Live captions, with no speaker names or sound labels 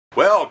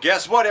Well,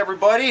 guess what,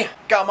 everybody?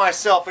 Got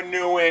myself a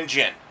new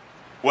engine.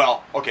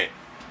 Well, okay,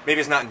 maybe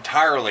it's not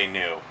entirely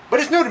new, but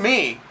it's new to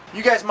me.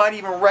 You guys might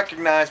even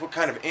recognize what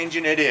kind of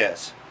engine it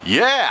is.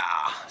 Yeah,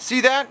 see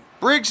that?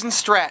 Briggs and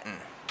Stratton.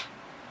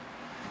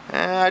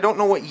 I don't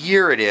know what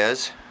year it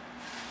is,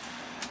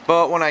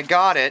 but when I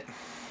got it,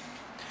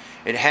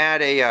 it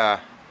had a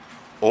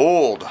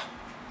old,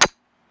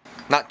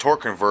 not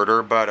torque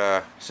converter, but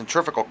a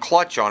centrifugal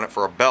clutch on it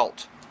for a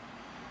belt.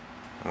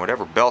 And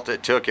whatever belt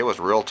it took, it was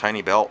a real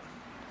tiny belt.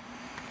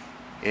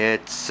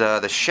 It's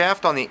the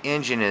shaft on the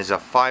engine is a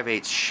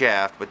 5/8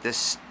 shaft, but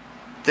this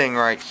thing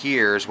right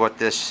here is what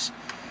this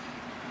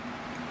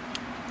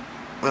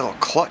little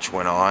clutch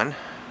went on.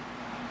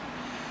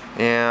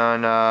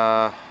 And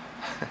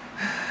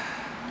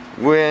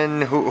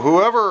when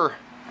whoever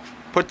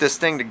put this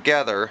thing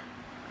together,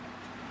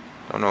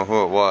 I don't know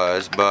who it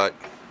was, but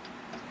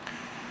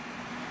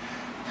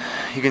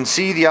you can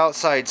see the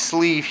outside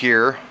sleeve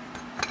here.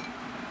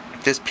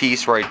 This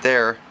piece right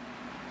there,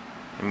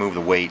 and move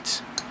the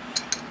weights.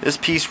 This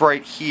piece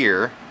right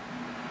here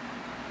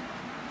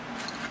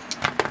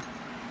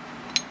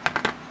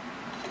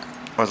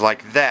was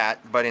like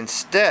that, but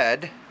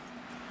instead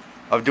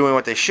of doing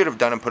what they should have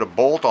done and put a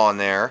bolt on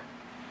there,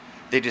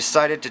 they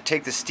decided to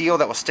take the steel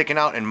that was sticking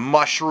out and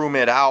mushroom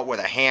it out with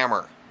a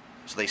hammer.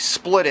 So they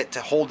split it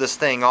to hold this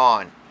thing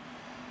on.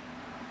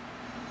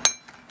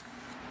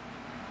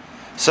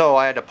 So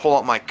I had to pull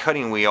out my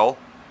cutting wheel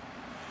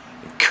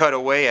and cut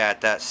away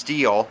at that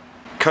steel,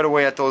 cut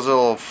away at those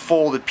little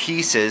folded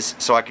pieces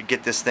so I could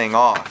get this thing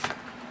off.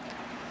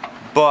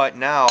 But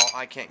now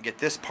I can't get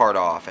this part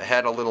off. It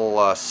had a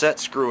little set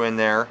screw in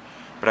there,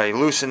 but I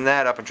loosened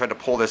that up and tried to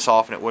pull this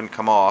off and it wouldn't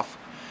come off.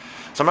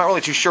 So I'm not really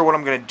too sure what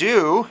I'm going to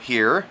do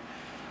here.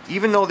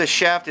 Even though this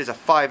shaft is a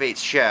 5/8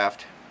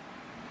 shaft,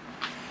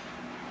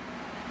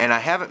 and I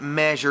haven't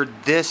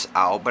measured this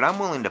out, but I'm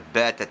willing to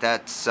bet that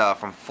that's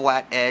from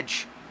flat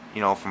edge, you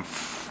know, from,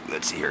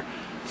 let's see here,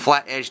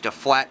 flat edge to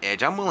flat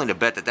edge. I'm willing to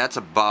bet that that's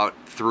about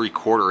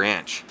 3/4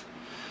 inch.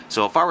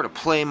 So if I were to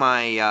play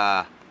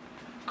my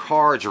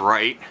cards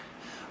right,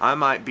 I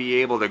might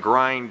be able to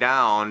grind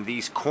down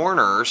these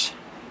corners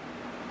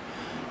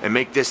and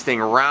make this thing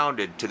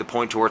rounded to the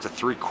point to where it's a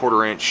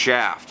 3/4 inch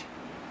shaft.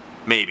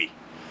 Maybe.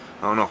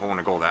 I don't know if I want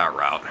to go that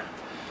route.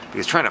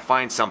 Because trying to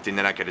find something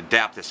that I could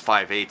adapt this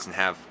 5/8 and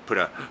have put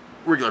a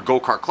regular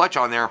go-kart clutch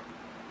on there,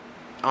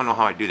 I don't know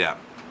how I'd do that.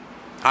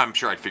 I'm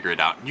sure I'd figure it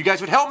out. You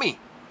guys would help me.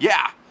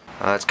 Yeah.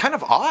 It's kind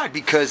of odd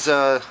because,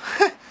 yeah,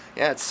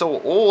 it's so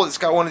old. It's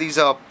got one of these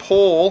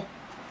pole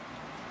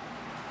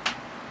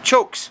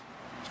chokes.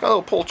 It's got a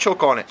little pole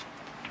choke on it.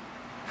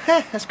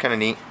 That's kind of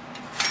neat.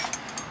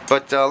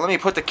 But let me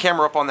put the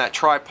camera up on that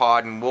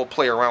tripod and we'll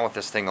play around with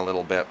this thing a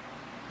little bit.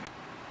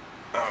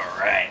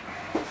 Alright.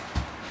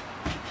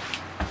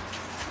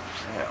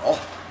 Now,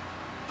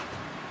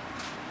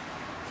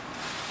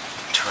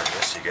 turn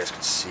this so you guys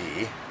can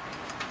see.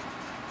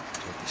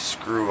 Take the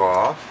screw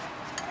off.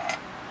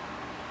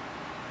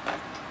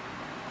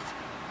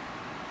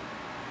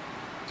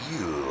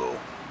 Ew.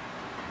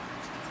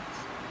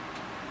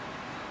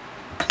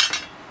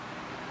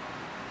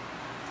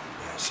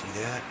 Yeah, see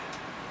that?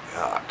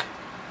 Yuck.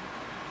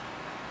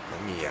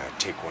 Let me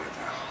take one of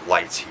the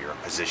lights here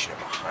and position it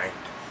behind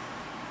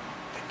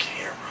the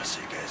camera so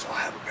you guys will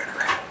have a better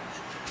look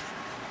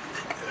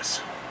at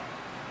this.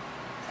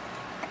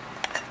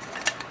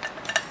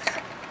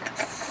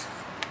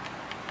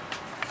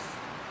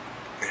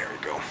 There we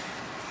go.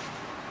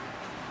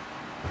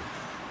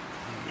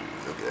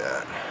 Look at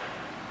that.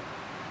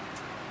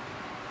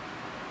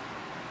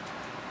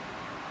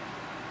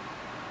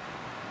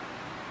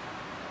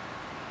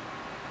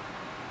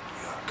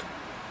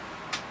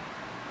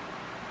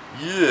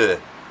 Yeah.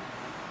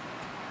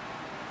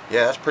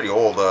 Yeah, that's pretty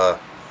old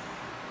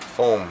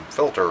foam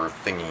filter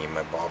thingy,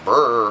 my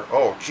bobber.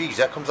 Oh, geez,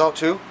 that comes out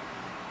too?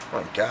 Oh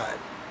my God.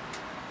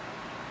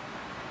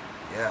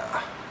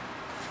 Yeah.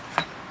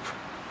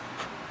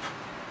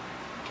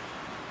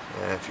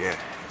 And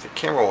if the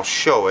camera will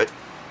show it,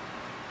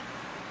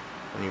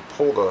 when you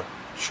pull the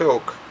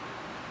choke,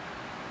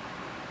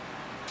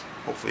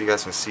 hopefully you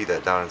guys can see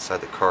that down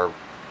inside the carb.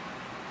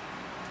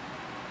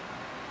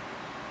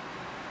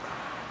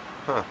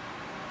 Huh.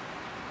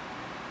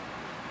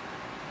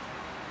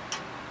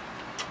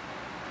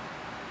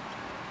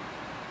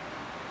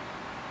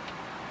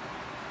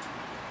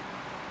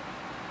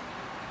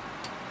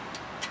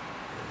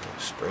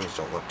 Springs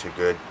don't look too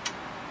good.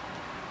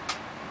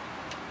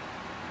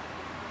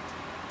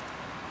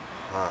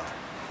 Huh.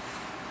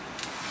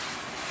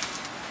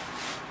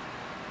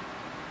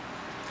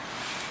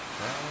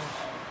 Well,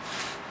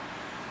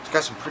 it's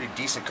got some pretty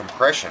decent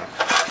compression.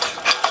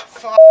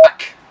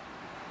 Fuck!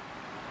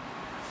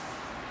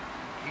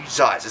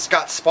 Jesus, it's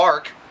got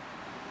spark.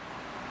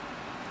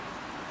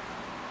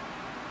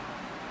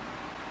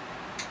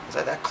 Was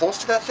I that close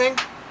to that thing?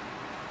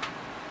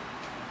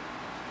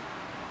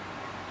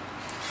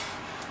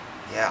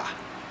 Yeah.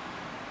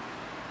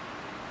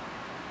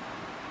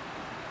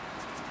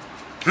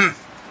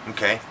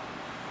 Okay.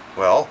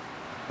 Well,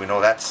 we know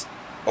that's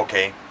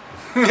okay.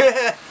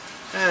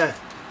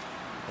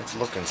 Let's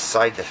look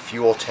inside the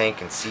fuel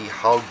tank and see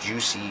how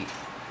juicy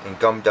and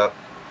gummed up.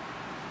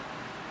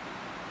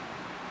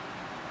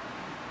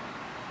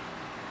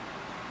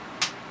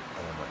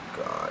 Oh my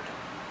God.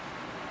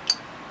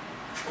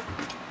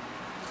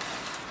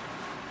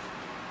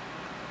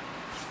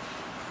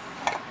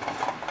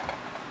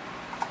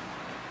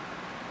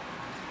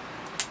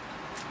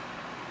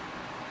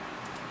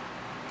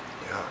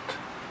 Yuck.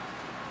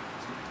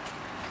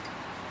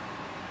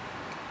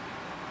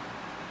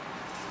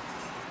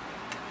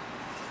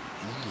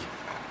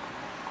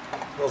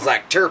 Smells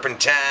like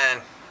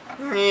turpentine.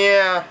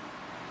 Yeah.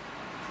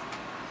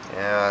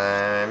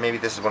 Yeah, maybe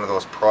this is one of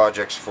those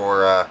projects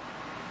for,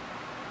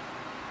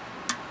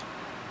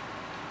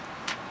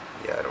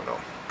 yeah, I don't know.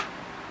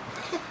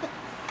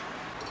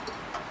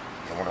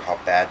 I wonder how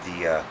bad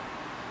the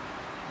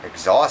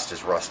exhaust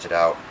is rusted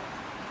out.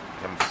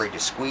 I'm afraid to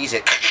squeeze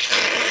it.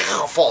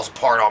 It falls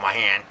apart on my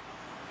hand.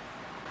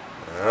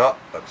 Oh,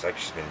 looks like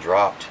she's been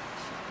dropped.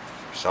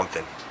 Or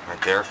something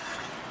right there.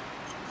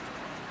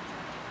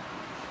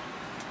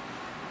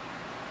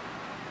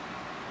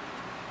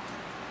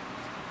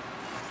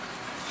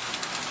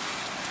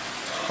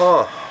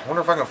 Huh, I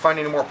wonder if I can find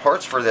any more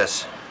parts for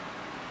this.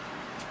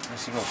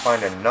 Let's see if we can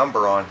find a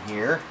number on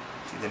here.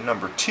 See the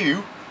number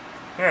 2.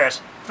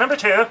 Yes, number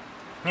 2.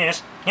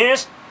 Yes,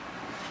 yes.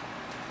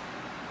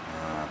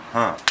 Uh-huh.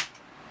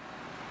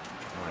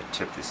 I want to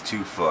tip this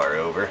too far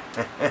over.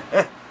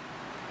 I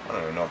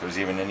don't even know if there's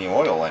even any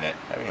oil in it.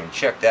 I haven't even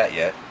checked that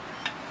yet.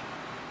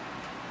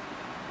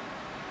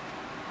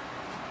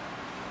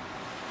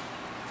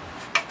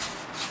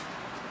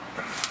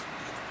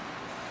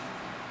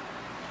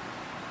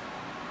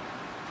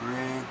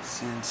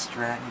 Briggs and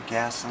Stratton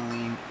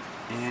gasoline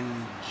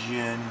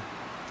engine.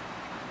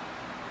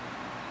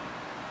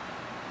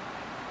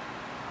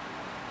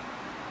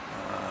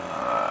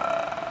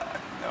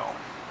 No,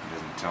 it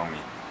doesn't tell me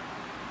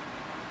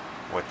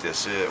what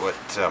this is, what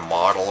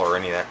model or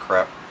any of that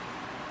crap.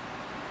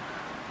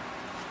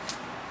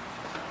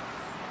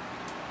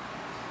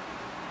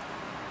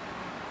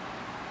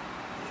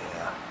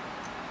 Yeah.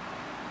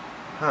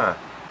 Huh.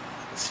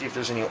 Let's see if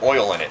there's any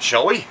oil in it,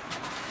 shall we?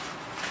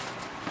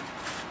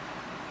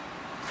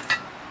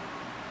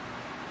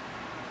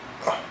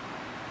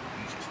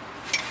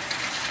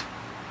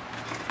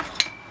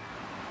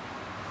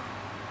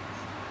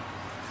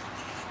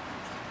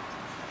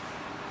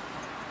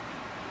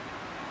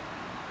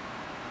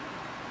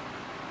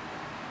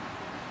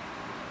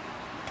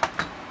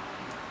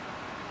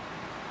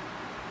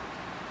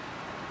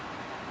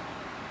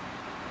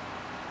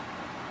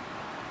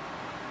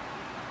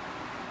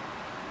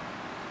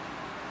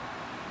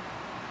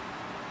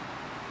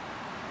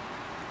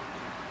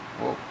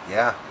 Well,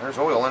 yeah, there's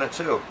oil in it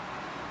too.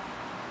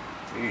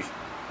 Jeez.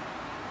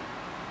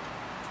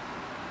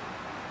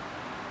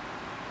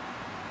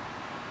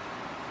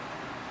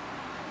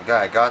 The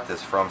guy I got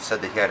this from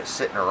said that he had it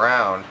sitting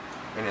around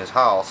in his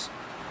house,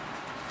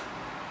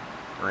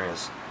 or in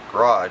his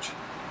garage,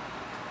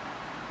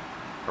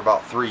 for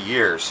about 3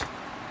 years.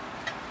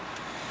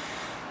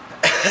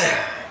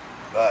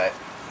 But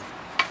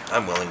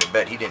I'm willing to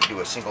bet he didn't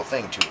do a single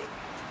thing to it,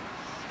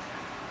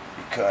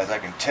 because I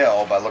can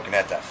tell by looking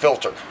at that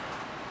filter.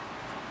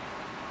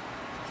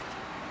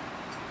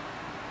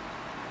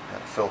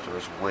 That filter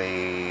is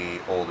way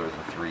older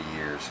than 3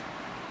 years.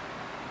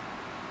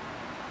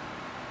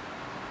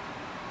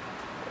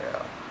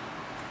 Yeah.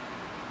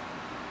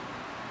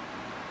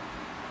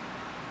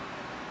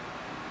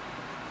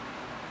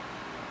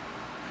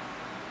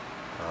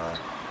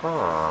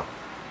 I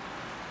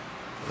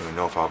don't even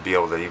know if I'll be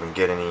able to even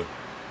get any.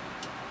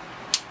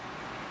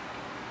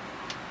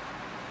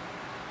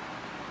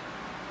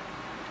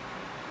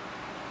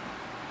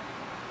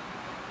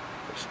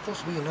 There's supposed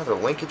to be another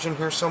linkage in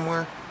here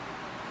somewhere.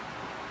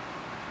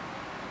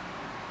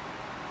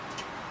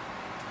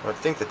 I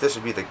think that this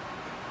would be the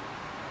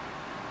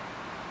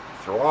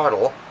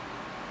throttle.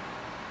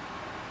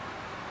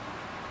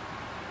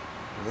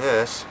 And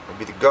this would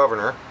be the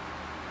governor.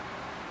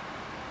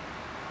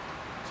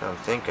 That's what I'm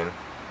thinking.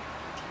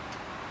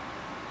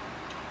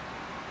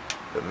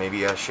 But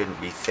maybe I shouldn't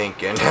be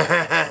thinking.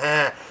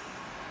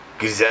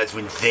 Because that's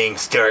when things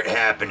start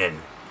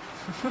happening.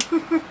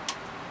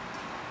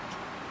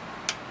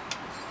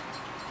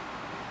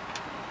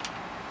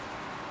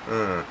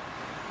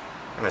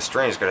 Kind of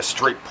strange. It's got a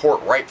straight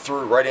port right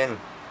through, right in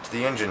to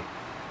the engine.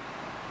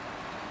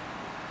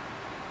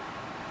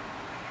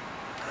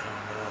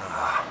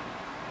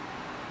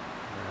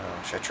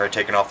 Should I try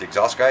taking off the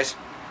exhaust, guys?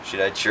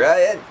 Should I try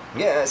it?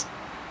 Yes.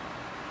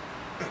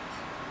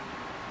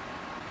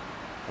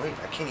 Wait,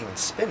 I can't even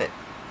spin it.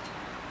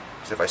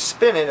 Because if I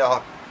spin it,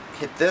 I'll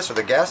hit this or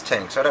the gas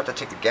tank. So I'd have to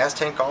take the gas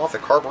tank off, the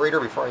carburetor,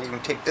 before I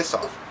even take this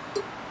off.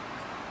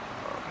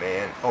 Oh,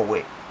 man. Oh,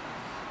 wait.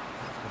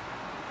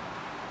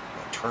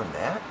 Turn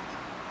that?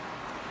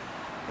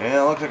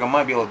 Yeah, it looks like I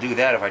might be able to do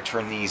that if I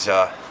turn these,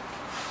 turn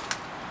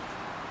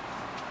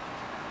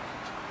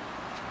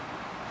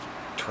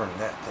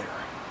that there.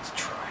 Let's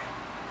try.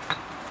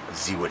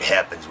 Let's see what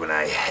happens when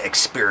I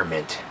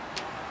experiment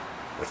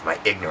with my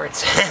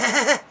ignorance.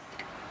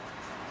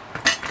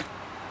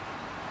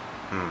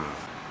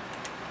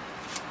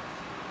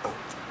 Oh.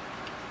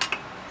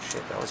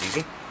 Shit, that was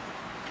easy.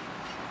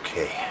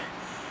 Okay.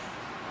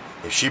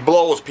 If she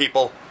blows,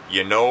 people,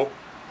 you know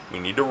we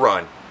need to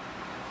run.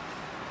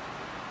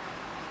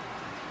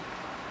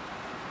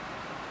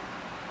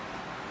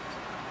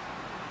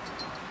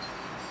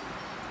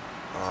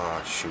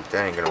 Oh shoot,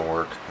 that ain't gonna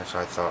work. That's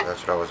what I thought.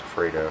 That's what I was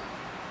afraid of.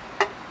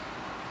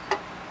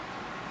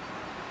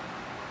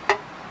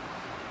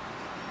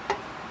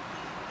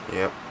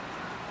 Yep.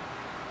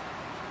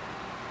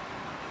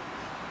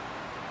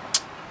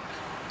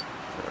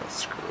 Oh,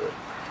 screw it.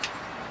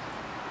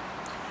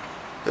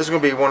 This is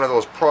going to be one of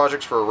those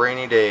projects for a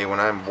rainy day when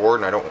I'm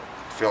bored and I don't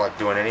feel like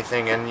doing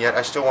anything, and yet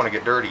I still want to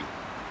get dirty.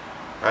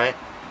 Right?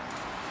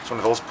 It's one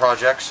of those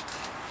projects.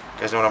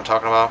 You guys know what I'm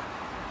talking about?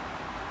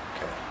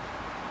 Okay.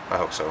 I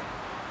hope so.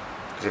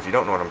 Because if you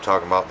don't know what I'm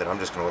talking about, then I'm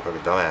just going to look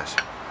like a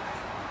dumbass.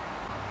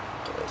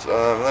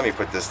 So, let me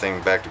put this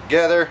thing back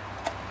together.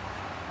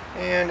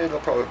 And it'll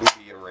probably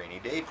be a rainy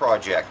day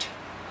project.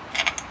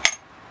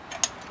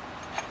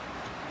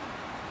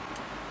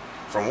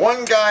 From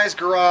one guy's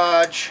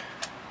garage,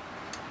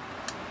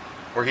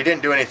 where he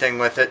didn't do anything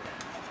with it,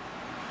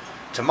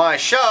 to my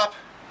shop,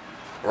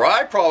 where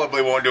I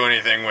probably won't do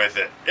anything with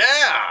it.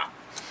 Yeah!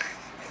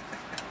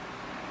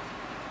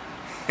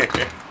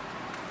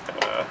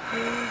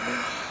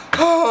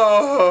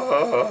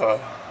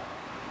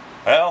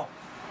 Well,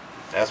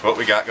 that's what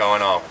we got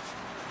going on.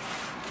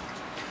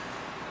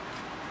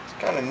 It's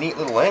kind of a neat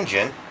little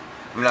engine.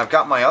 I mean, I've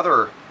got my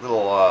other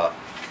little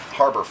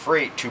Harbor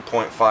Freight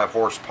 2.5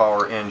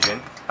 horsepower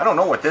engine. I don't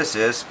know what this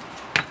is.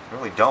 I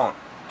really don't.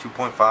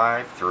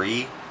 2.5,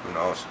 3, who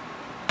knows?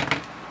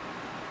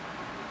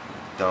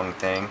 Dumb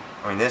thing.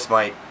 I mean, this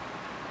might,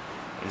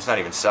 it's not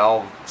even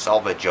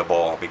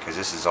salvageable because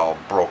this is all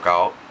broke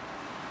out.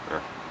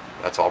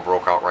 That's all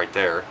broke out right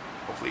there.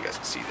 Hopefully you guys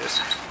can see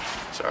this.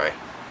 Sorry.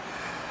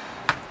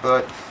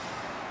 But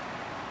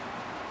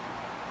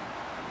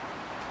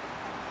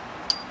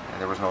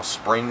there was no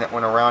spring that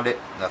went around it.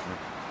 Nothing.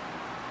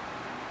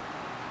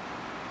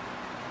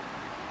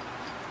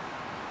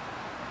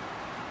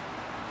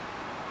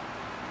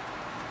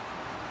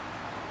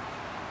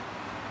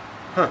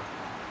 Huh.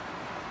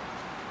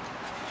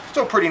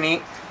 Still pretty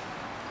neat.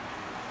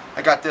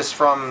 I got this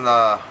from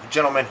the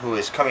gentleman who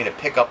is coming to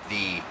pick up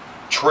the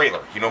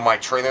trailer. You know my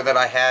trailer that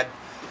I had?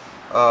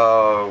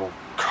 Oh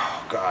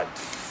God.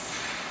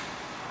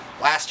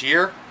 Last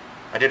year,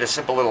 I did a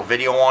simple little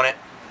video on it.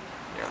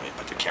 Here, let me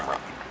put the camera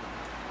up.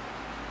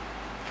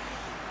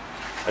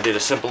 I did a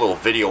simple little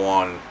video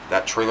on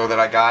that trailer that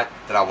I got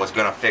that I was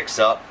gonna fix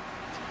up,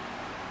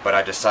 but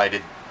I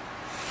decided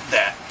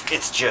that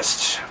it's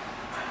just,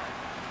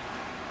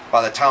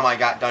 by the time I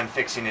got done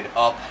fixing it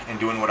up and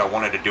doing what I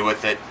wanted to do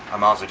with it, I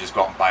might as well just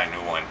go out and buy a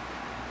new one.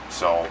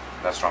 So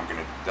that's what I'm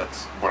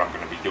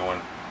gonna be doing.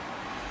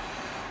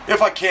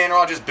 If I can, or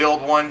I'll just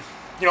build one.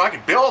 You know, I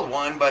could build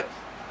one, but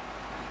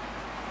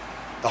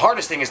the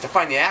hardest thing is to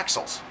find the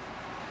axles.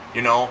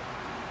 You know,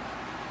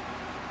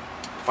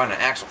 find an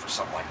axle for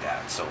something like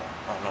that. So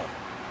I don't know,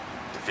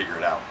 to figure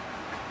it out.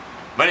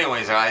 But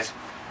anyways, guys,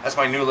 that's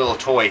my new little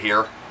toy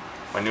here.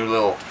 My new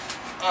little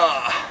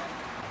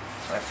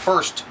my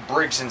first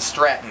Briggs and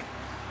Stratton.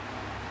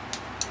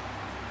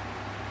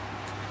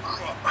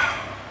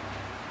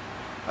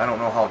 I don't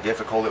know how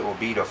difficult it will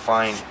be to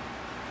find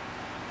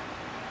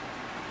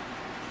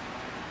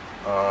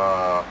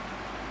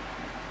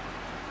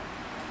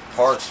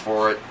parts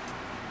for it.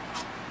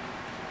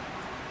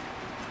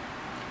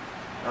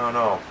 I don't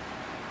know.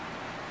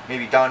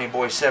 Maybe Donnie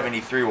Boy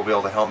 73 will be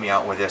able to help me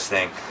out with this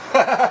thing.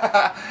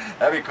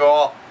 That'd be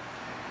cool.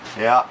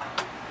 Yeah.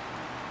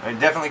 It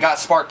definitely got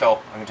spark though,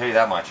 I can tell you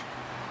that much.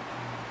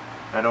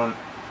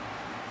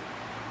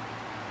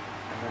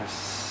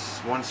 There's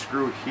one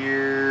screw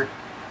here.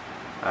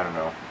 I don't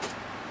know.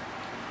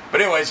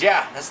 But anyways,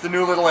 yeah, that's the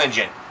new little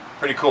engine.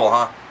 Pretty cool,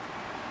 huh?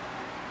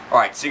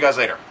 Alright, see you guys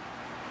later.